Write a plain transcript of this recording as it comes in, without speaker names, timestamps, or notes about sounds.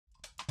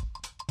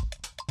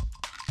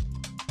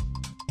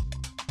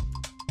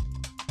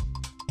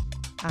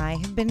I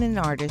have been an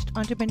artist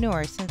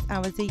entrepreneur since I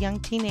was a young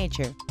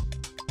teenager.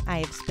 I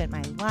have spent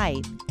my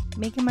life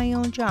making my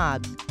own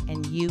jobs,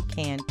 and you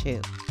can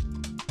too.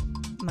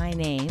 My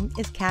name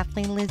is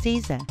Kathleen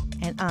Laziza,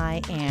 and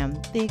I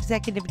am the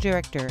Executive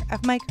Director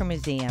of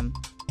Micromuseum.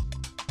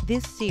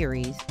 This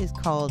series is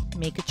called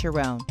Make It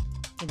Your Own.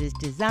 It is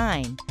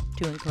designed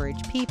to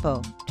encourage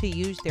people to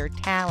use their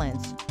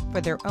talents for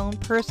their own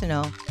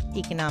personal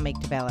economic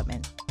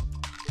development.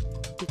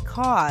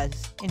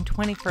 Because in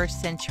 21st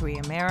century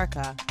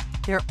America,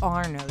 there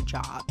are no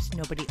jobs.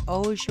 Nobody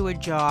owes you a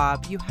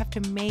job. You have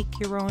to make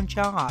your own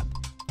job.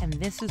 And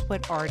this is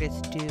what artists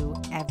do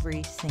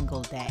every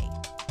single day.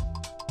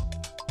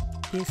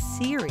 This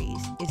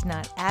series is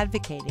not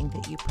advocating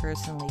that you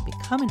personally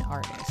become an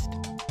artist,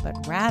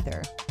 but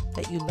rather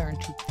that you learn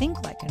to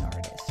think like an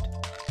artist.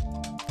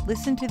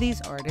 Listen to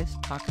these artists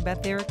talk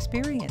about their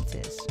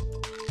experiences.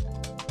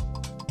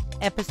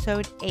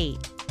 Episode 8.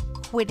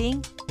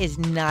 Quitting is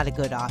not a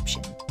good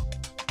option.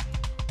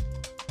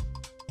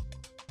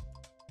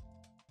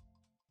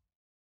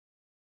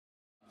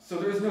 So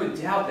there's no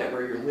doubt that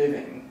where you're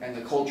living and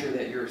the culture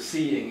that you're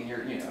seeing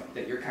and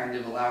that you're kind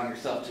of allowing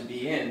yourself to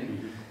be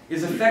in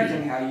is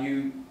affecting how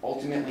you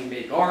ultimately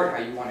make art,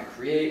 how you want to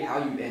create,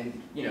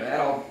 that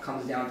all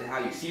comes down to how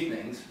you see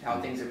things, how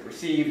things are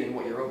perceived and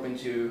what you're open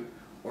to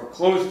or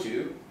closed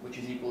to, which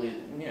is equally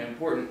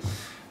important.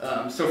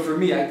 So for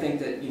me, I think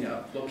that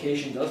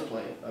location does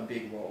play a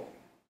big role.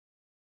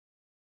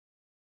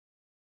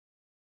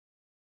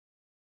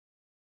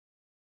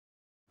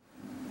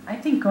 I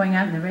think going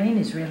out in the rain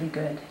is really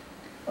good.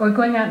 Or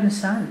going out in the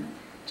sun.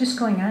 Just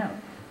going out.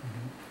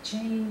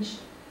 Change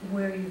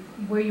where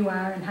you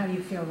are and how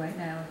you feel right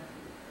now.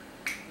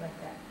 Like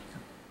that.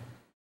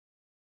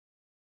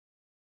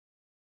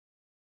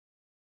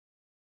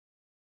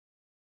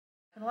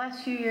 For the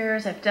last few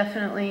years, I've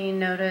definitely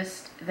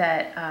noticed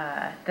that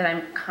that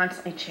I'm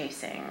constantly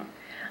chasing.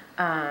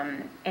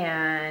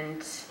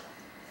 And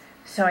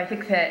so I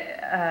think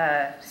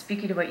that,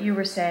 speaking to what you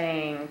were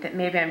saying, that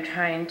maybe I'm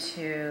trying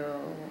to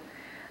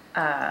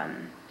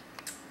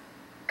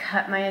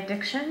cut my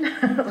addiction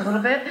a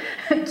little bit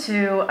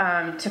to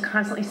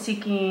constantly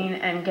seeking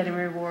and getting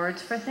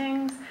rewards for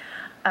things.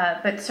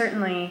 But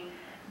certainly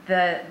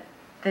the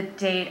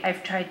date,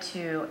 I've tried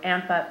to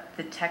amp up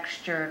the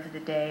texture of the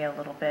day a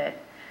little bit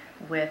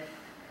with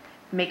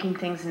making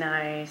things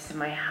nice in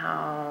my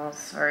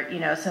house, or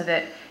so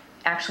that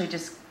actually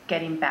just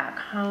getting back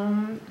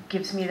home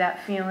gives me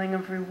that feeling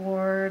of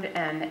reward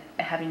and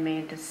having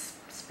made this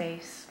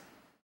space.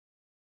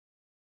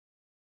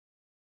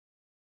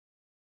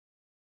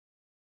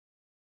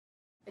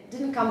 It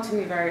didn't come to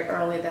me very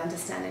early, the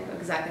understanding of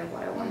exactly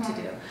what I want to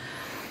do.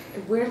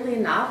 Weirdly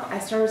enough, I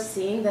started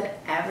seeing that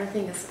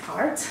everything is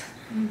art.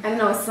 I don't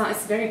know,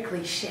 it's very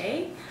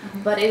cliche,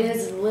 but it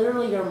is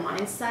literally your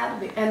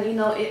mindset. And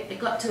it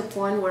got to a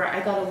point where I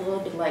got a little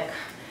bit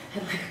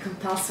had a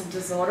compulsive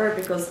disorder,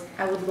 because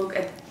I would look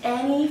at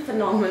any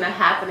phenomena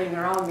happening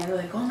around me and be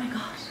like, oh my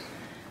gosh,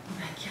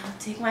 I can't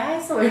take my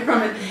eyes away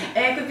from it.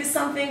 And it could be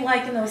something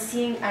like,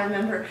 I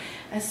remember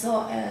I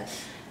saw, I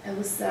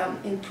was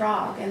in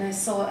Prague, and I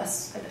saw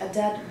a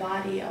dead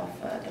body of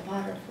the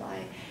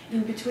butterfly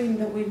in between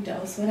the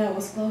windows when I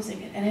was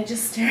closing it, and I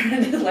just stared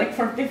at it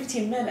for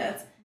 15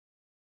 minutes.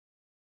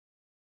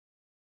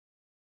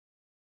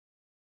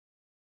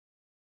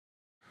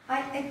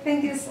 I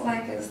think it's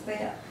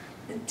the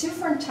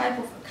different type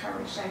of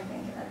courage. I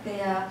think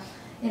the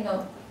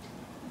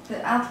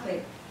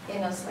athlete,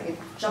 it's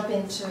jump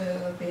into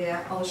the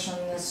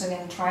ocean,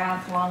 swimming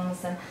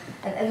triathlons, and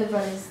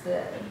everybody's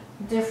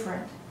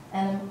different.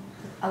 And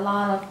a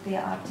lot of the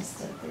artists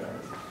that they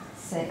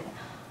say,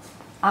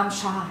 I'm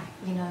shy.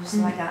 It's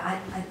I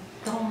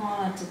don't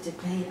want to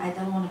debate. I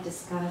don't want to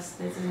discuss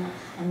this.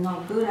 I'm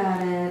not good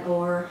at it,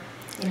 or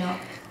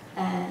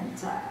and.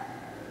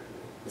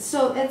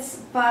 So it's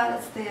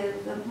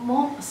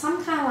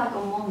some kind of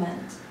a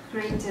moment,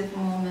 creative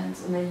moment,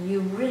 and then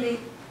you really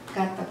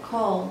got the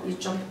call, you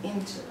jump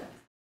into it.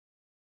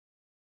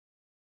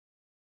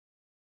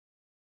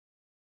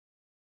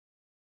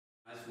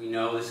 As we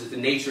know, this is the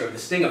nature of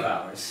this thing of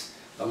ours,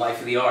 the life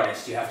of the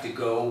artist. You have to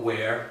go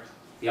where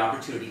the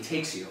opportunity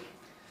takes you.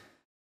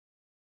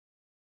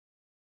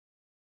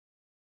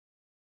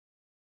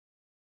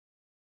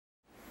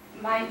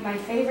 My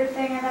favorite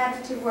thing I've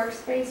added to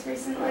Workspace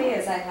recently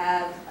is I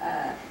have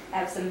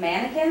some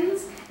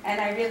mannequins,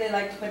 and I really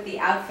like to put the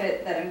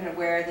outfit that I'm going to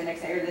wear the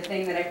next day, or the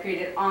thing that I've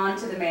created,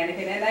 onto the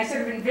mannequin, and I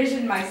sort of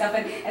envision myself,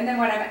 and then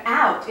when I'm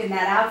out in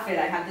that outfit,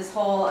 I have this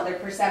whole other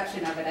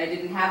perception of it I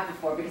didn't have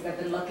before, because I've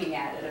been looking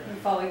at it, I've been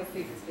falling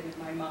asleep, it's been in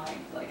my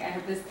mind. I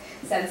have this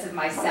sense of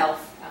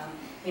myself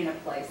in a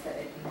place that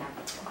I didn't have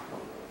before.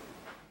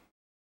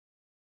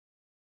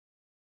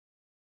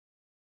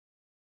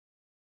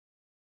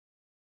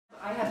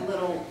 I have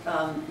little,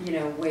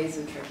 ways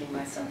of tricking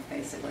myself,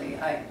 basically.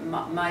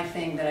 My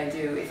thing that I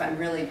do, if I'm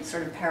really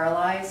sort of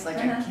paralyzed, I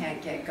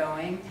can't get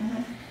going,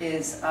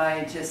 is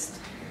I just,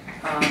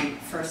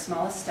 for a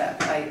smallest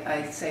step,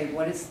 I say,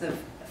 what is the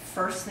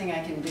first thing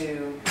I can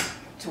do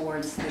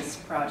towards this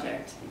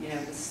project, you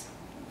know, this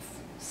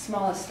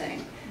smallest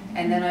thing.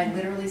 And then I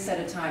literally set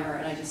a timer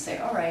and I just say,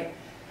 all right,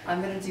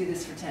 I'm going to do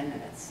this for 10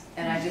 minutes.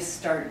 And I just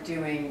start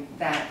doing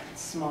that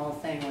small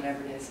thing,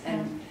 whatever it is.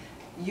 And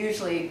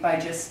usually by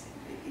just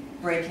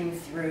breaking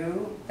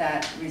through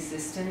that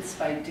resistance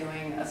by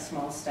doing a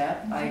small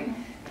step,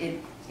 it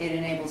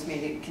enables me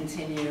to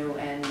continue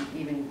and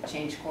even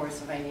change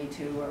course if I need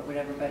to or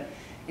whatever. But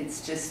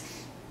it's just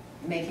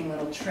making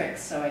little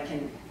tricks so I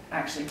can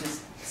actually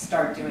just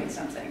start doing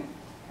something.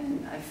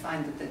 And I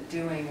find that the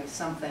doing of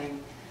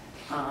something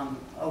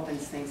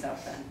opens things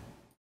up then.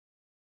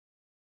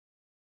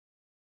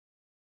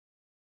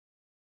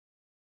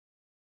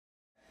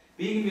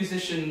 Being a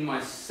musician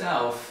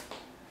myself,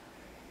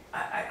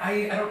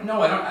 I don't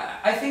know.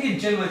 I think in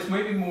general it's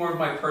maybe more of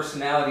my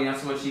personality, not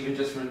so much even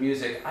just from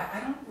music.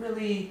 I don't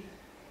really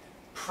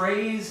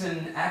praise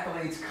and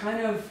accolades.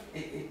 Kind of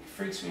it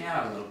freaks me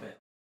out a little bit.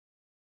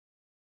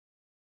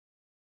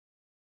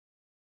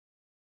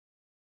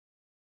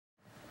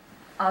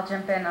 I'll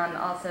jump in on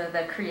also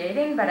the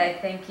creating, but I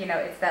think, you know,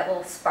 it's that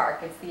little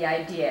spark. It's the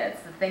idea.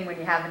 It's the thing when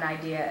you have an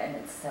idea and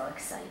it's so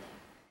exciting.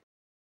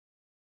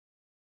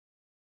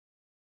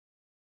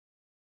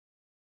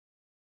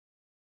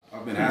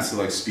 I've been asked to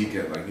like speak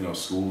at like, you know,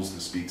 schools to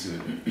speak to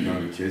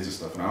younger kids and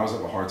stuff, and I always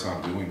have a hard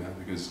time doing that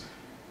because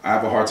I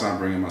have a hard time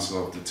bringing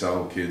myself to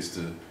tell kids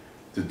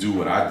to do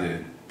what I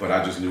did, but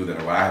I just knew that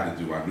if I had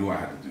to do, I knew I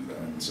had to do that.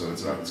 And so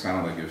it's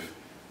kind of like if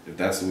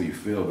that's the way you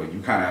feel, but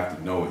you kind of have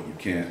to know it. You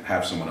can't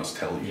have someone else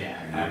tell you.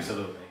 Yeah, you know?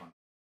 absolutely.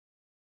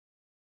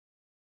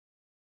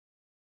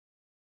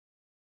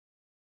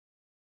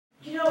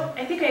 You know,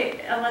 I think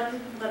a lot of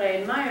people that I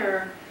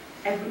admire,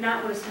 I would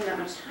not want to spend that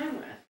much time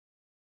with.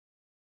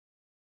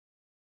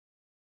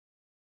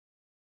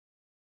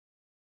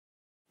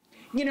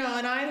 You know,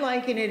 and I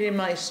liken it in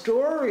my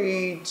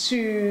story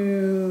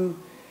to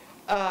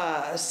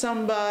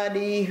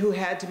somebody who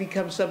had to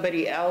become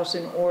somebody else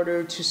in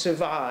order to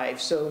survive.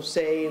 So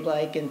say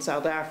like in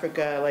South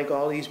Africa, like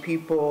all these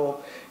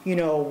people, you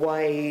know,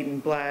 white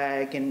and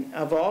black and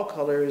of all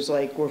colors,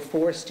 like were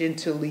forced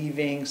into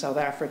leaving South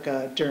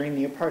Africa during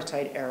the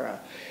apartheid era.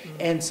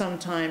 And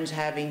sometimes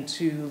having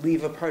to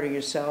leave a part of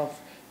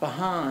yourself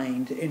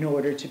behind in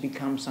order to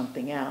become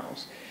something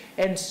else.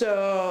 And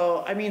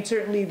so, I mean,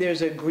 certainly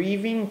there's a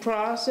grieving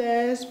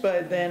process,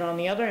 but then on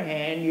the other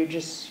hand,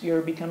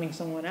 you're becoming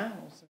someone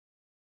else.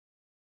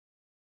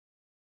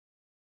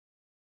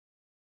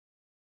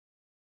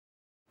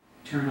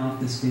 Turn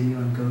off this video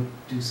and go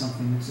do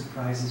something that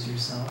surprises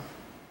yourself.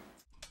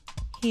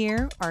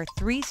 Here are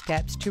 3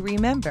 steps to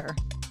remember.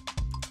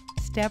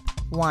 Step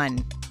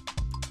 1.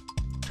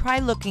 Try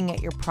looking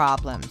at your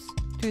problems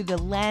through the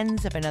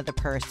lens of another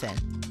person.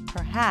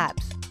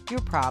 Perhaps your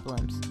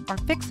problems are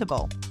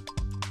fixable.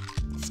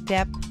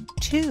 Step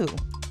 2.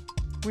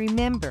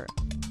 Remember,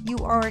 you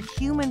are a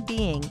human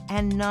being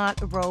and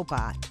not a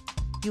robot.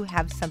 You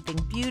have something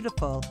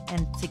beautiful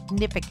and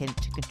significant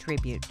to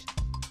contribute.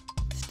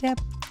 Step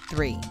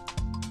 3.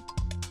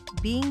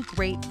 Being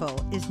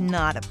grateful is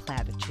not a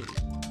platitude.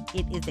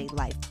 It is a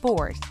life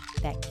force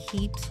that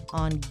keeps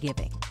on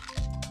giving.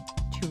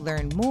 To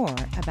learn more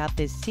about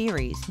this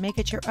series, make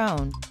it your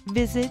own,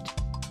 visit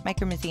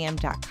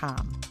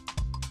micromuseum.com.